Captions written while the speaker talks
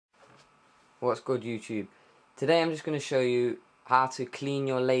What's good, YouTube? Today I'm just going to show you how to clean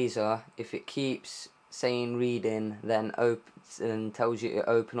your laser if it keeps saying reading, then tells you to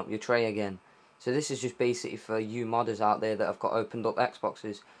open up your tray again. So this is just basically for you modders out there that have got opened up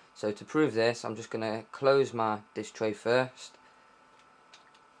Xboxes. So to prove this, I'm just going to close my disk tray first.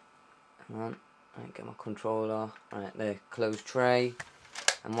 Hang on, right, get my controller. Right there, close tray,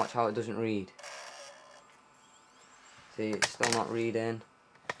 and watch how it doesn't read. See, it's still not reading.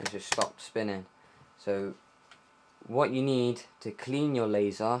 It's just stopped spinning. So what you need to clean your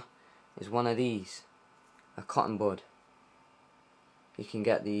laser is one of these, a cotton bud. You can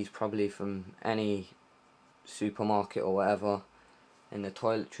get these probably from any supermarket or whatever, in the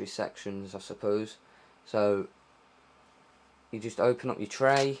toiletry sections I suppose. So you just open up your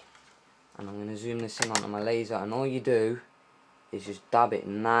tray, and I'm going to zoom this in onto my laser, and all you do is just dab it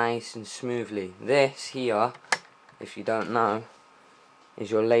nice and smoothly. This here, if you don't know, is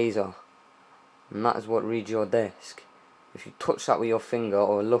your laser, and that is what reads your disc. If you touch that with your finger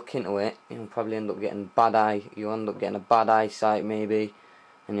or look into it, you'll probably end up getting bad eye. You end up getting a bad eyesight maybe,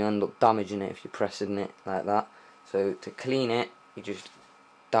 and you end up damaging it if you're pressing it like that. So to clean it, you just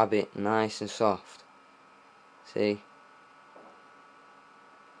dab it nice and soft. See?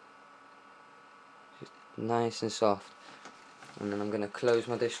 Just nice and soft. And then I'm going to close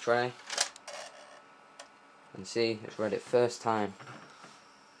my disc tray. And see, it's read it first time.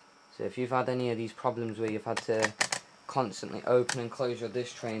 So if you've had any of these problems where you've had to constantly open and close your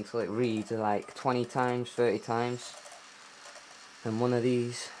disc tray until it reads like 20 times, 30 times, then one of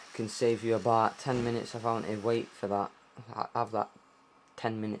these can save you about 10 minutes of having to wait for that. Have that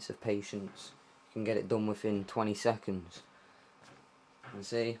 10 minutes of patience. You can get it done within 20 seconds. And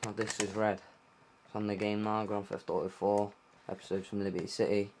see, my disc is red. It's on the game now, Grand Theft Auto 4, episodes from Liberty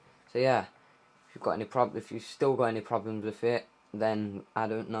City. So yeah, if you've still got any problems with it, then I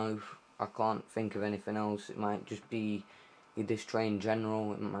don't know, I can't think of anything else. It might just be your disc tray in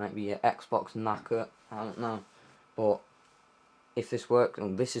general, it might be your Xbox knacker, I don't know. But if this works,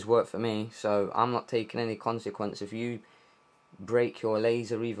 and this has worked for me, so I'm not taking any consequence. If you break your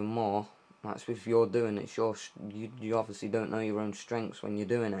laser even more, that's if you're doing it. You obviously don't know your own strengths when you're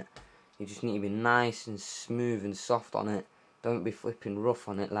doing it. You just need to be nice and smooth and soft on it. Don't be flipping rough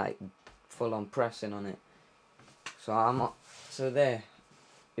on it, like full on pressing on it. So there,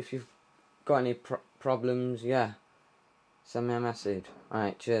 if you've got any problems, yeah, send me a message.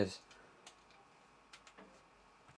 Alright, cheers.